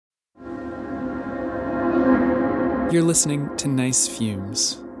You're listening to Nice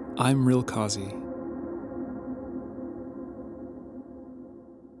Fumes. I'm Real Causey.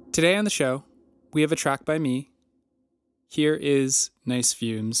 Today on the show, we have a track by me. Here is Nice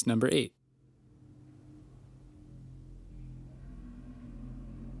Fumes number 8.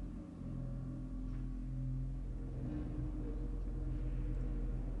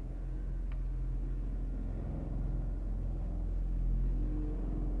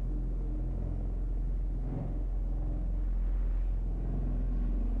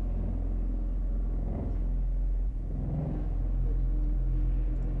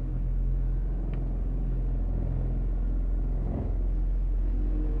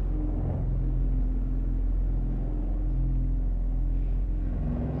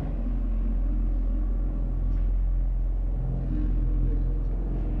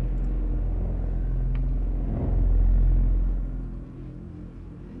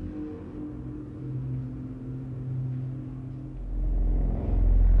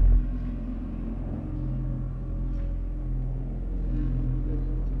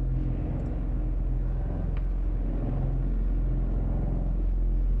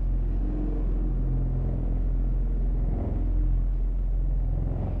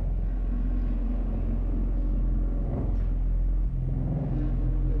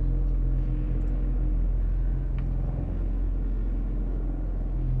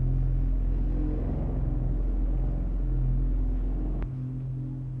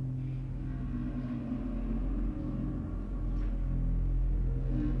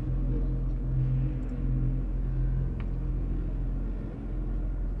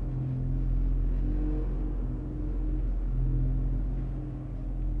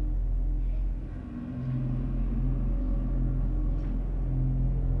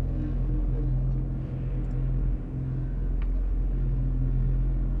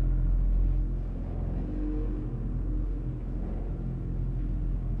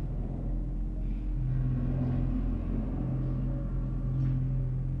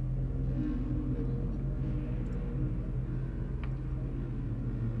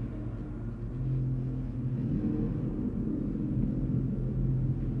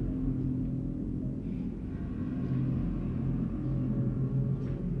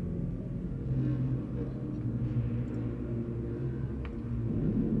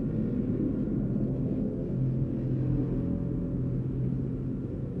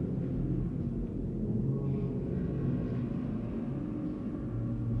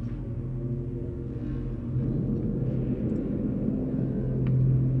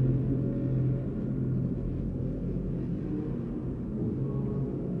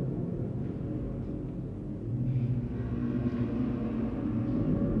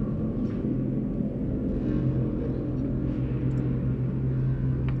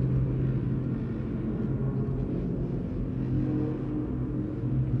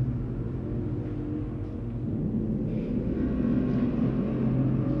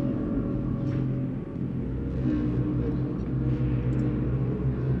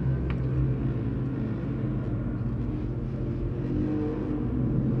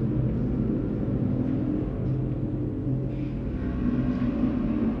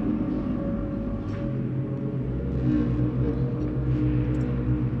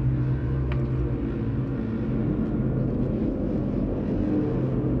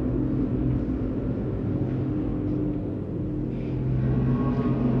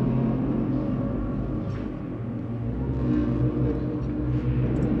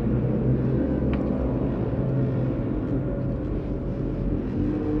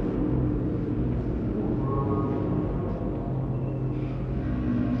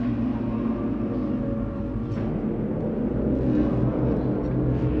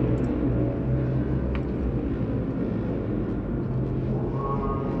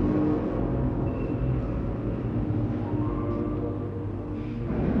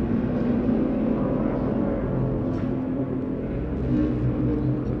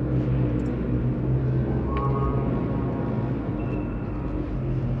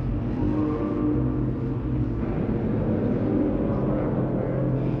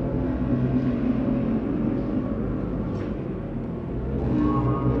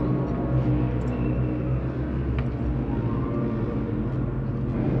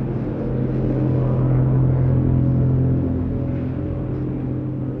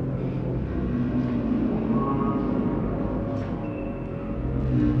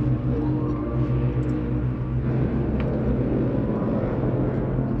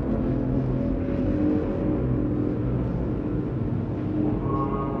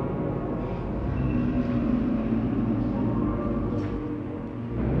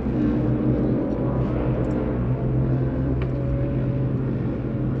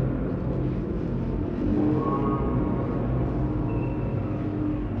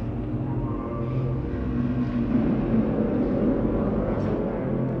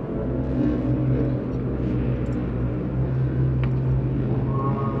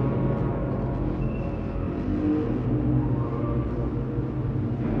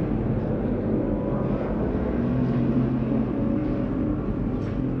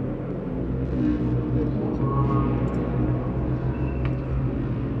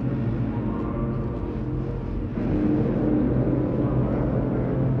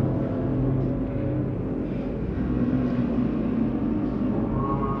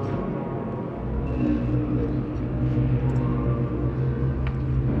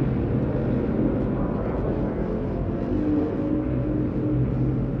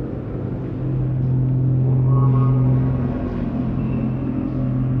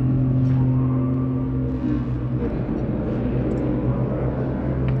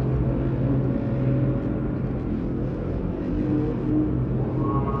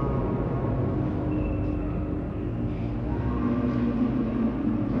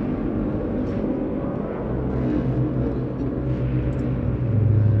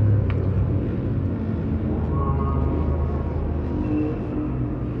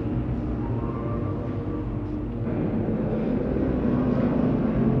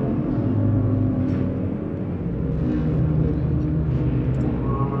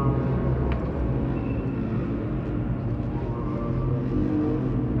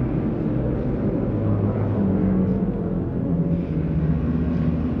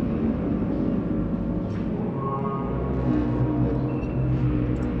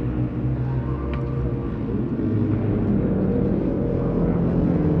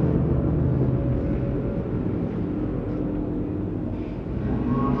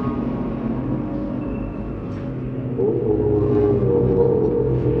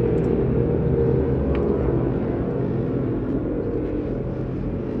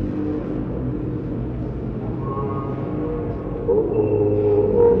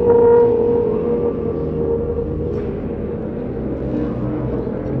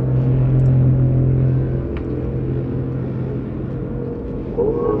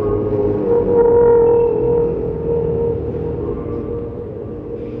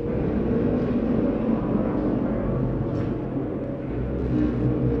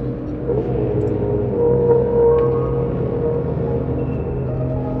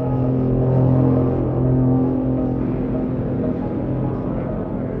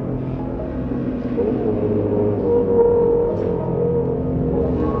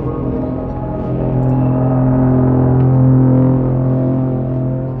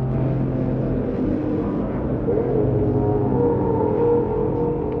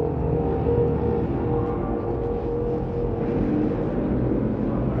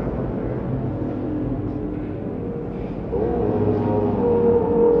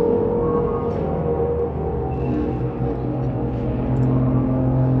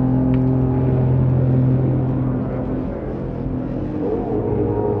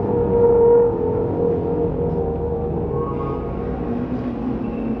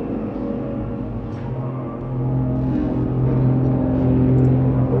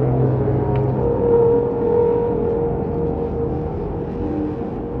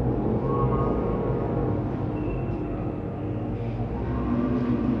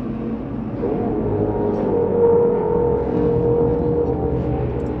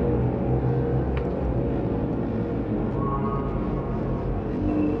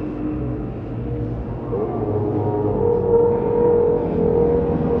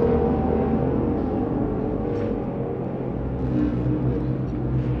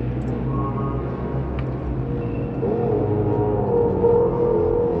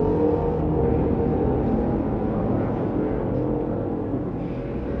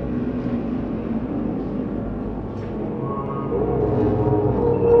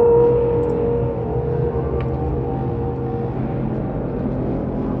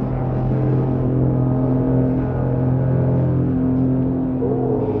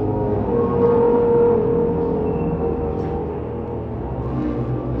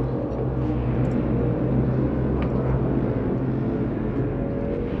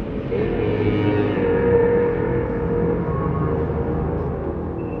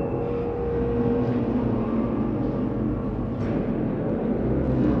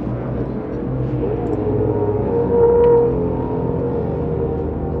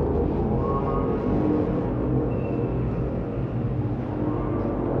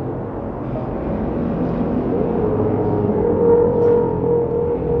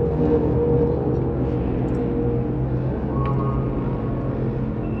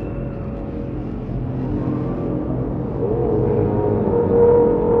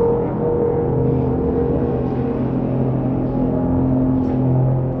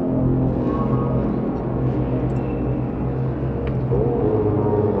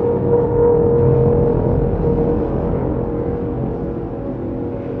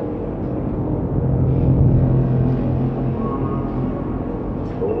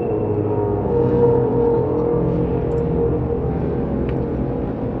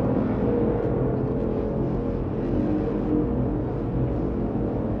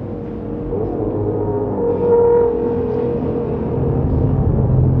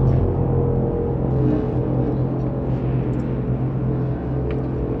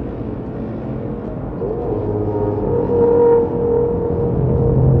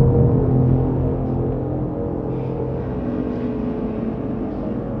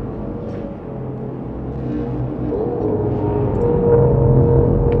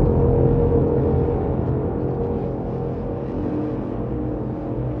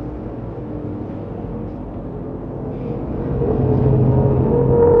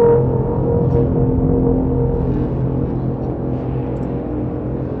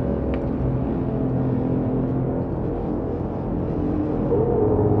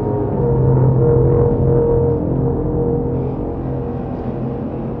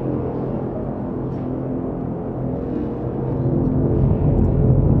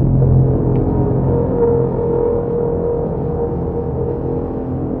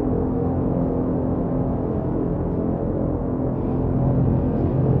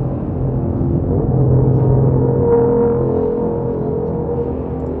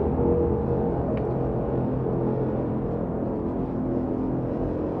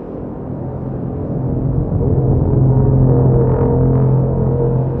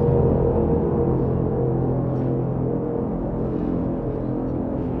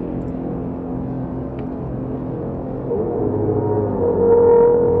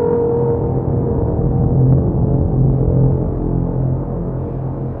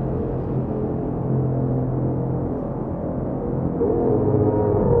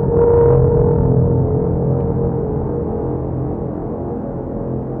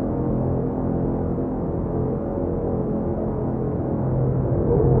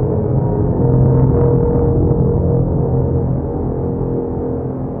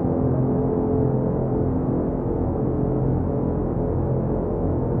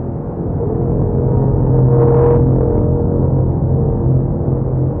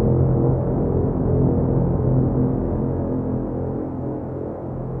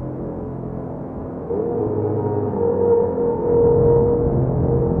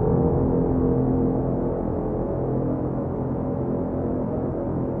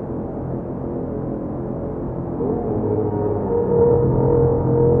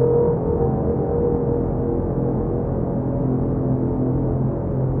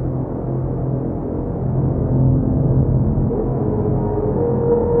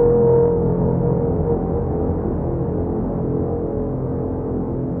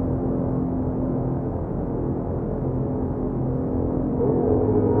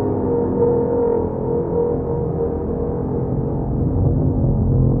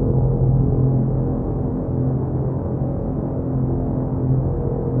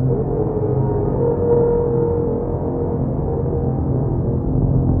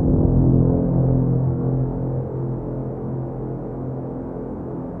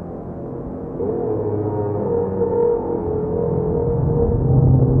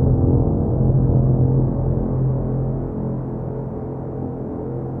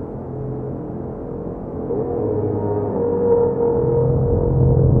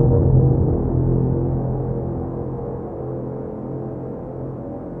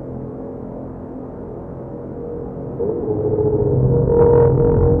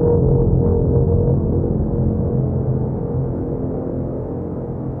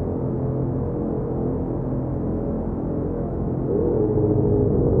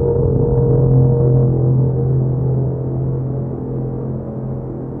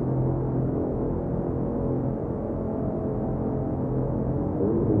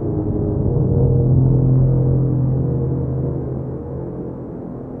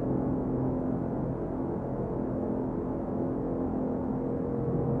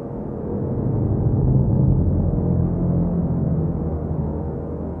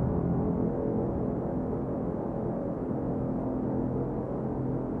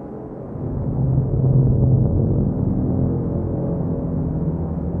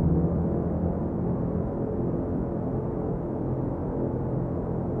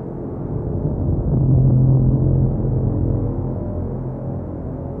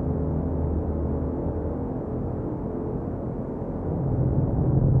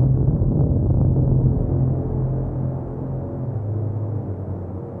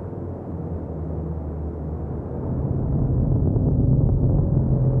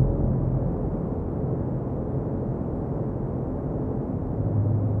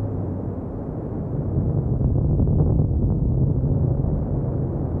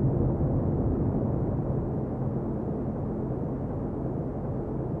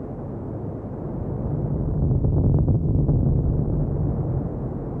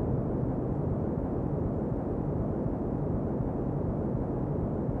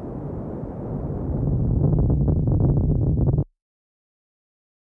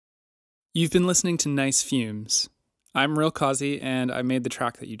 You've been listening to Nice Fumes. I'm Real Causey, and I made the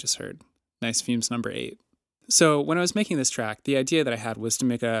track that you just heard, Nice Fumes number 8. So when I was making this track, the idea that I had was to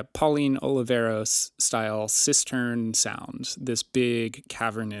make a Pauline Oliveros-style cistern sound, this big,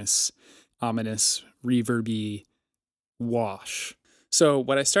 cavernous, ominous, reverby wash. So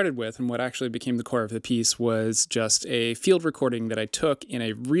what I started with, and what actually became the core of the piece, was just a field recording that I took in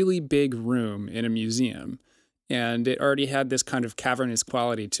a really big room in a museum. And it already had this kind of cavernous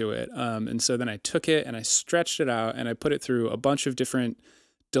quality to it. And so then I took it and I stretched it out and I put it through a bunch of different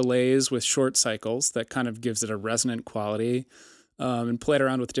delays with short cycles that kind of gives it a resonant quality, and played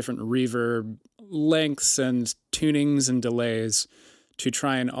around with different reverb lengths and tunings and delays to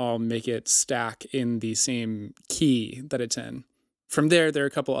try and all make it stack in the same key that it's in. From there are a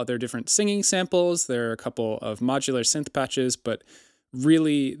couple other different singing samples. There are a couple of modular synth patches, but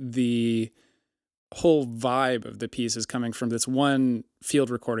really the whole vibe of the piece is coming from this one field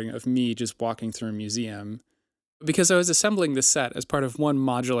recording of me just walking through a museum. Because I was assembling this set as part of one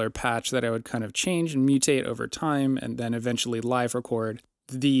modular patch that I would kind of change and mutate over time and then eventually live record.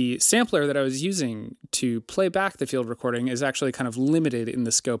 The sampler that I was using to play back the field recording is actually kind of limited in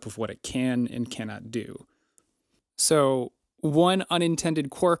the scope of what it can and cannot do. So one unintended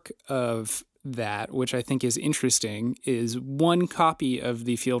quirk of that, which I think is interesting, is one copy of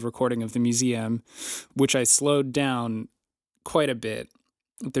the field recording of the museum, which I slowed down quite a bit.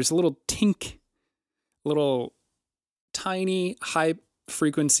 There's a little tink, little tiny high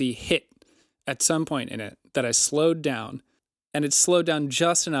frequency hit at some point in it that I slowed down, and it's slowed down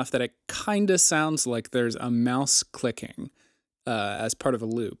just enough that it kind of sounds like there's a mouse clicking as part of a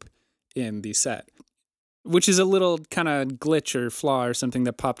loop in the set, which is a little kind of glitch or flaw or something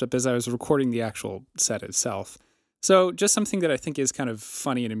that popped up as I was recording the actual set itself. So just something that I think is kind of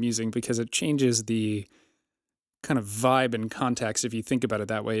funny and amusing because it changes the kind of vibe and context if you think about it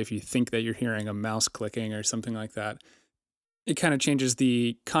that way. If you think that you're hearing a mouse clicking or something like that, it kind of changes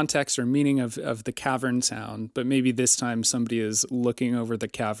the context or meaning of the cavern sound, but maybe this time somebody is looking over the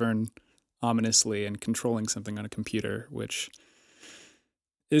cavern ominously and controlling something on a computer, which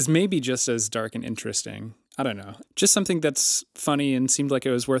is maybe just as dark and interesting. I don't know. Just something that's funny and seemed like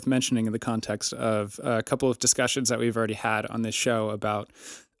it was worth mentioning in the context of a couple of discussions that we've already had on this show about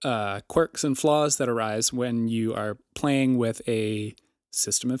quirks and flaws that arise when you are playing with a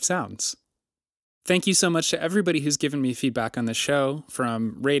system of sounds. Thank you so much to everybody who's given me feedback on the show,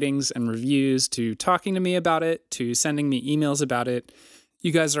 from ratings and reviews to talking to me about it to sending me emails about it.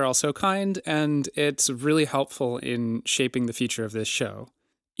 You guys are all so kind, and it's really helpful in shaping the future of this show.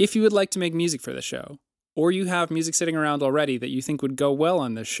 If you would like to make music for the show, or you have music sitting around already that you think would go well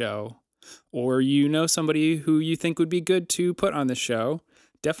on this show, or you know somebody who you think would be good to put on this show,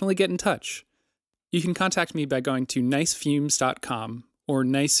 definitely get in touch. You can contact me by going to nicefumes.com or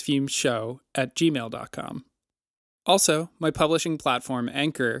nicefumeshow@gmail.com. Also, my publishing platform,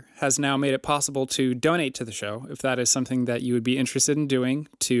 Anchor, has now made it possible to donate to the show, if that is something that you would be interested in doing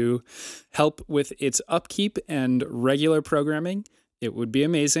to help with its upkeep and regular programming. It would be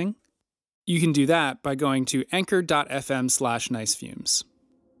amazing. You can do that by going to anchor.fm/nicefumes.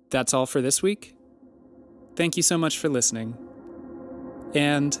 That's all for this week. Thank you so much for listening.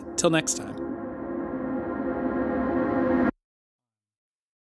 And till next time.